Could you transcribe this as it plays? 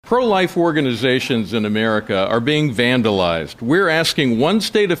Pro-life organizations in America are being vandalized. We're asking one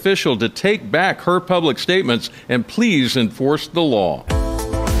state official to take back her public statements and please enforce the law.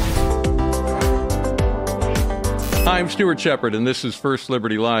 Hi, I'm Stuart Shepard, and this is First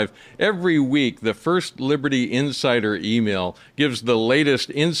Liberty Live. Every week, the First Liberty Insider email gives the latest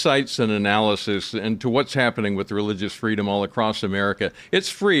insights and analysis into what's happening with religious freedom all across America. It's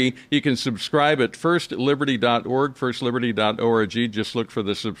free. You can subscribe at firstliberty.org, firstliberty.org. Just look for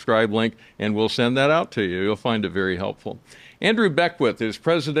the subscribe link, and we'll send that out to you. You'll find it very helpful. Andrew Beckwith is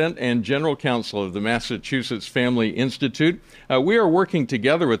president and general counsel of the Massachusetts Family Institute. We are working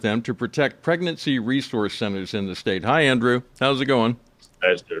together with them to protect pregnancy resource centers in the state. Hi, Andrew. How's it going?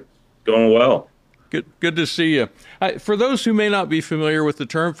 Hi, Stuart. Going well. Good to see you. For those who may not be familiar with the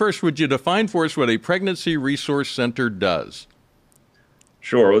term, first, would you define for us what a pregnancy resource center does?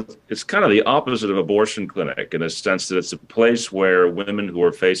 Sure. It's kind of the opposite of abortion clinic in a sense that it's a place where women who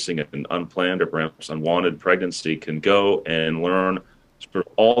are facing an unplanned or perhaps unwanted pregnancy can go and learn sort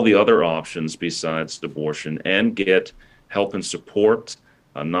of all the other options besides abortion and get help and support,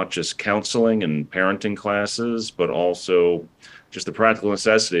 not just counseling and parenting classes, but also just the practical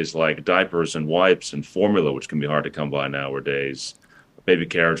necessities like diapers and wipes and formula, which can be hard to come by nowadays, baby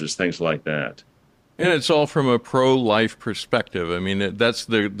carriages, things like that. And it's all from a pro-life perspective. I mean, that's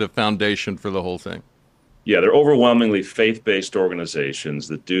the foundation for the whole thing. Yeah, they're overwhelmingly faith-based organizations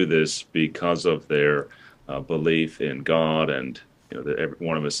that do this because of their belief in God and that every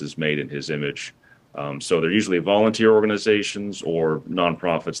one of us is made in His image. So they're usually volunteer organizations or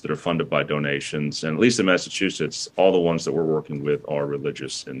nonprofits that are funded by donations. And at least in Massachusetts, all the ones that we're working with are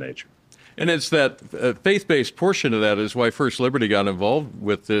religious in nature. And it's that faith-based portion of that is why First Liberty got involved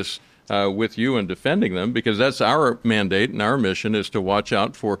with this. With you and defending them, because that's our mandate and our mission is to watch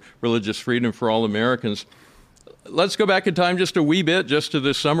out for religious freedom for all Americans. Let's go back in time just a wee bit, just to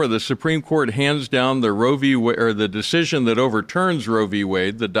this summer. The Supreme Court hands down the Roe v. Wade, or the decision that overturns Roe v.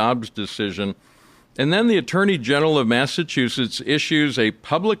 Wade, the Dobbs decision. And then the Attorney General of Massachusetts issues a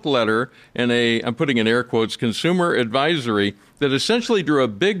public letter and I'm putting in air quotes, consumer advisory that essentially drew a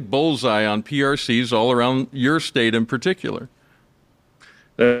big bullseye on PRCs all around your state in particular.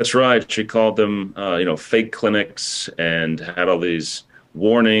 That's right. She called them, fake clinics and had all these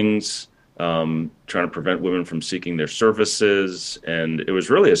warnings, trying to prevent women from seeking their services. And it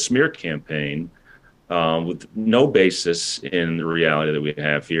was really a smear campaign with no basis in the reality that we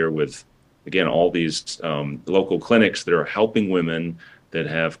have here with, again, all these local clinics that are helping women, that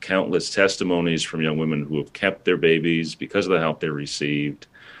have countless testimonies from young women who have kept their babies because of the help they received.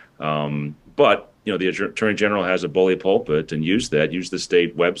 But the Attorney General has a bully pulpit and used the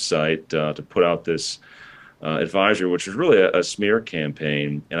state website to put out this advisory, which is really a smear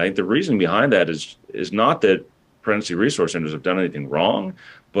campaign. And I think the reason behind that is not that pregnancy resource centers have done anything wrong,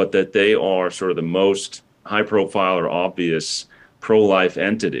 but that they are sort of the most high profile or obvious pro-life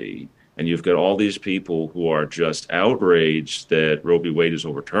entity. And you've got all these people who are just outraged that Roe v. Wade is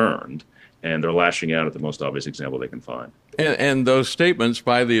overturned, and they're lashing out at the most obvious example they can find. And those statements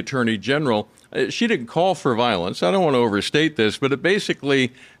by the Attorney General, she didn't call for violence. I don't want to overstate this, but it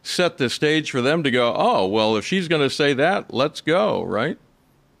basically set the stage for them to go, oh, well, if she's going to say that, let's go, right?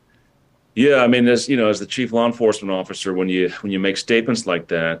 Yeah, I mean, as the chief law enforcement officer, when you make statements like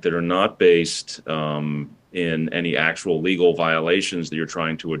that are not based in any actual legal violations that you're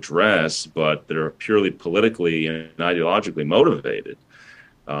trying to address, but that are purely politically and ideologically motivated,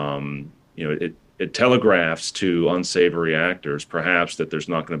 it telegraphs to unsavory actors, perhaps, that there's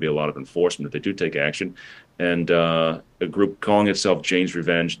not going to be a lot of enforcement if they do take action. And a group calling itself Jane's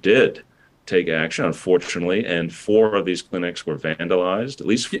Revenge did take action, unfortunately, and 4 of these clinics were vandalized, at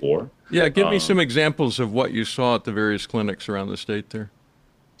least 4. Yeah, give me some examples of what you saw at the various clinics around the state there.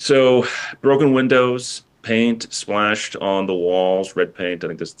 So, broken windows, paint splashed on the walls, red paint, I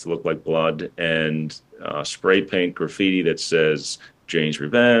think this looked like blood, and spray paint graffiti that says Jane's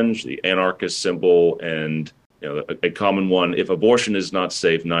Revenge, the anarchist symbol, and a common one, if abortion is not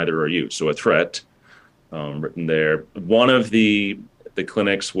safe, neither are you. So a threat written there. One of the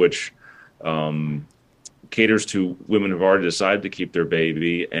clinics which caters to women who've already decided to keep their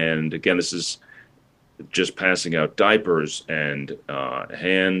baby, and again, this is just passing out diapers and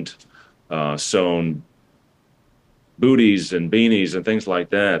hand sewn booties and beanies and things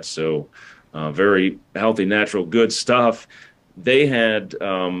like that. So very healthy, natural, good stuff. They had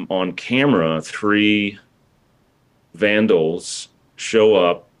on camera 3 vandals show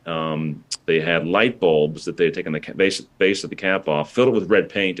up. They had light bulbs that they had taken the base of the cap off, filled it with red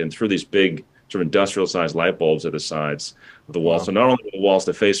paint, and threw these big sort of industrial-sized light bulbs at the sides of the wall. Wow. So not only are the walls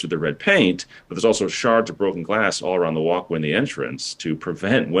defaced with the red paint, but there's also shards of broken glass all around the walkway and the entrance to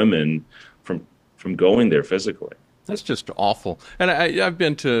prevent women from going there physically. That's just awful. And I've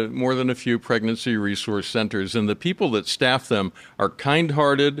been to more than a few pregnancy resource centers, and the people that staff them are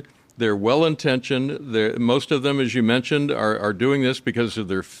kind-hearted. They're well-intentioned. Most of them, as you mentioned, are doing this because of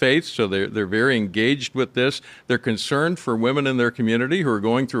their faith, so they're very engaged with this. They're concerned for women in their community who are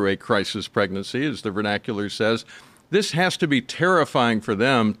going through a crisis pregnancy, as the vernacular says. This has to be terrifying for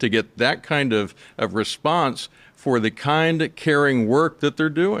them to get that kind of response for the kind, caring work that they're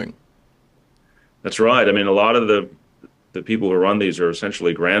doing. That's right. I mean, a lot of the people who run these are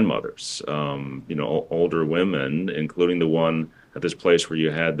essentially grandmothers, older women, including the one at this place where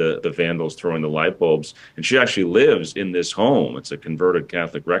you had the vandals throwing the light bulbs. And she actually lives in this home. It's a converted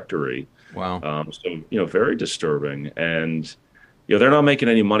Catholic rectory. Wow. So, very disturbing. And, they're not making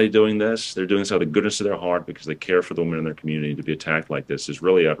any money doing this. They're doing this out of the goodness of their heart because they care for the women in their community. To be attacked like this is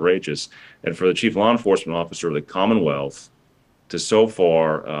really outrageous. And for the chief law enforcement officer of the Commonwealth to so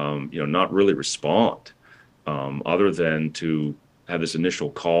far, not really respond, other than to have this initial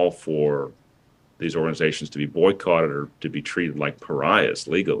call for these organizations to be boycotted or to be treated like pariahs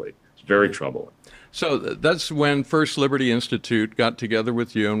legally. It's very troubling. So that's when First Liberty Institute got together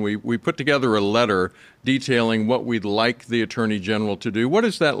with you, and we put together a letter detailing what we'd like the Attorney General to do. What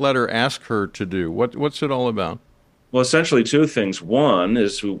does that letter ask her to do? What's it all about? Well, essentially two things. One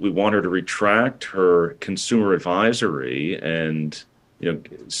is we want her to retract her consumer advisory and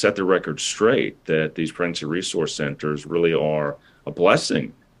set the record straight that these pregnancy resource centers really are a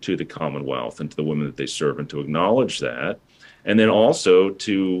blessing to the Commonwealth and to the women that they serve, and to acknowledge that. And then also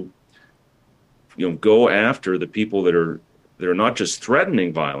to go after the people that are not just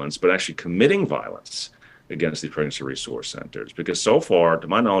threatening violence, but actually committing violence against these pregnancy resource centers. Because so far, to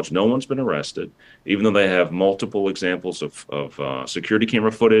my knowledge, no one's been arrested, even though they have multiple examples of security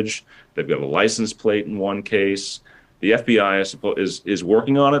camera footage. They've got a license plate in one case. The FBI is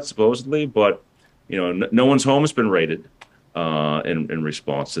working on it supposedly, but no one's home has been raided in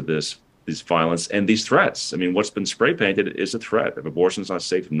response to this violence and these threats. I mean, what's been spray painted is a threat. If abortion's not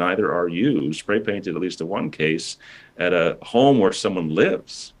safe, neither are you. Spray painted, at least in one case, at a home where someone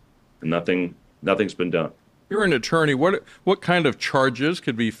lives, and nothing's been done. You're an attorney. What kind of charges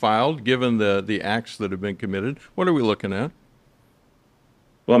could be filed given the acts that have been committed? What are we looking at?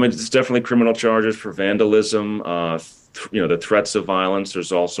 Well, I mean, it's definitely criminal charges for vandalism, the threats of violence.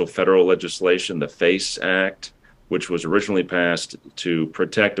 There's also federal legislation, the FACE Act, which was originally passed to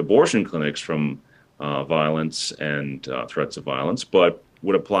protect abortion clinics from violence and threats of violence, but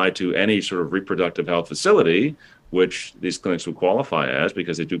would apply to any sort of reproductive health facility, which these clinics would qualify as,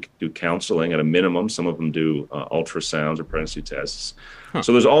 because they do counseling at a minimum. Some of them do ultrasounds or pregnancy tests. Huh.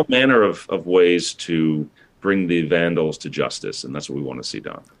 So there's all manner of ways to bring the vandals to justice, and that's what we want to see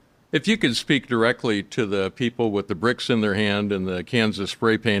done. If you could speak directly to the people with the bricks in their hand and the cans of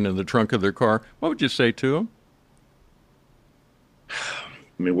spray paint in the trunk of their car, what would you say to them?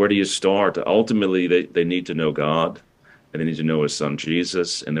 I mean, where do you start? Ultimately, they need to know God, and they need to know his son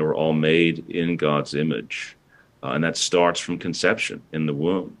Jesus, and they were all made in God's image. And that starts from conception in the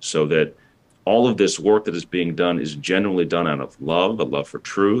womb, so that all of this work that is being done is genuinely done out of love, a love for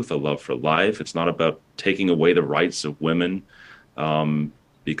truth, a love for life. It's not about taking away the rights of women,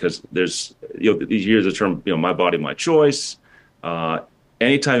 because there's, you hear the term, my body, my choice.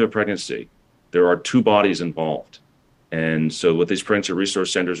 Any type of pregnancy, there are two bodies involved. And so what these pregnancy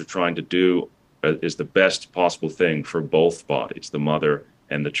resource centers are trying to do is the best possible thing for both bodies, the mother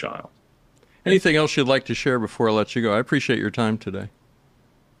and the child. Anything else you'd like to share before I let you go? I appreciate your time today.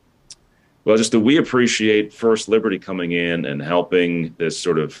 Well, just that we appreciate First Liberty coming in and helping this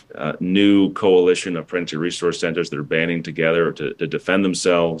sort of new coalition of pregnancy resource centers that are banding together to defend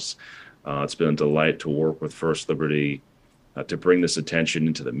themselves. It's been a delight to work with First Liberty to bring this attention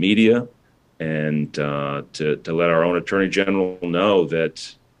into the media, and to let our own Attorney General know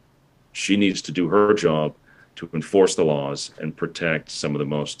that she needs to do her job to enforce the laws and protect some of the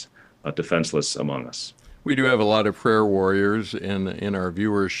most defenseless among us. We do have a lot of prayer warriors in our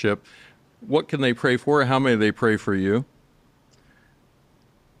viewership. What can they pray for? How may they pray for you?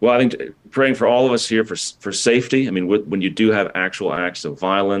 Well, I think praying for all of us here for safety. I mean, when you do have actual acts of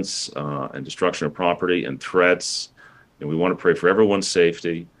violence and destruction of property and threats, we want to pray for everyone's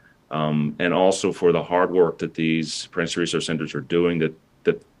safety. And also for the hard work that these pregnancy resource centers are doing,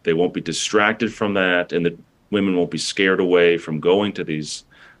 that they won't be distracted from that, and that women won't be scared away from going to these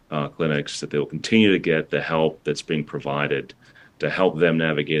clinics, that they'll continue to get the help that's being provided to help them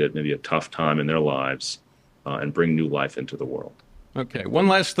navigate maybe a tough time in their lives and bring new life into the world. Okay, one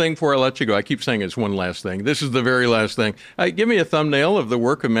last thing before I let you go. I keep saying it's one last thing. This is the very last thing. Give me a thumbnail of the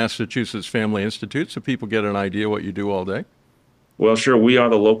work of Massachusetts Family Institute so people get an idea what you do all day. Well, sure. We are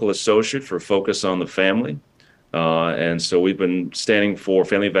the local associate for Focus on the Family. And so we've been standing for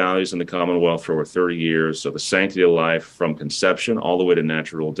family values in the Commonwealth for over 30 years. So the sanctity of life from conception all the way to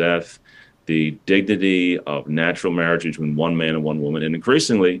natural death, the dignity of natural marriage between one man and one woman, and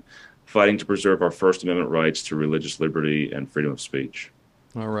increasingly fighting to preserve our First Amendment rights to religious liberty and freedom of speech.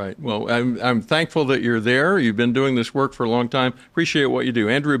 All right. Well, I'm thankful that you're there. You've been doing this work for a long time. Appreciate what you do.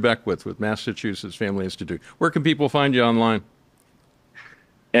 Andrew Beckwith with Massachusetts Family Institute. Where can people find you online?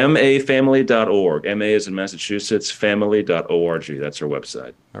 mafamily.org. MA is in Massachusetts, family.org. That's our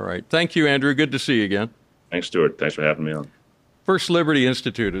website. All right. Thank you, Andrew. Good to see you again. Thanks, Stuart. Thanks for having me on. First Liberty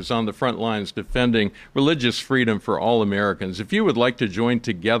Institute is on the front lines defending religious freedom for all Americans. If you would like to join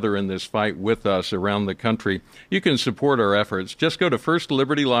together in this fight with us around the country, you can support our efforts. Just go to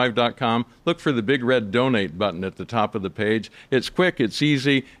firstlibertylive.com, look for the big red donate button at the top of the page. It's quick, it's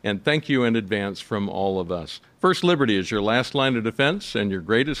easy, and thank you in advance from all of us. First Liberty is your last line of defense and your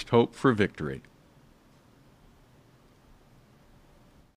greatest hope for victory.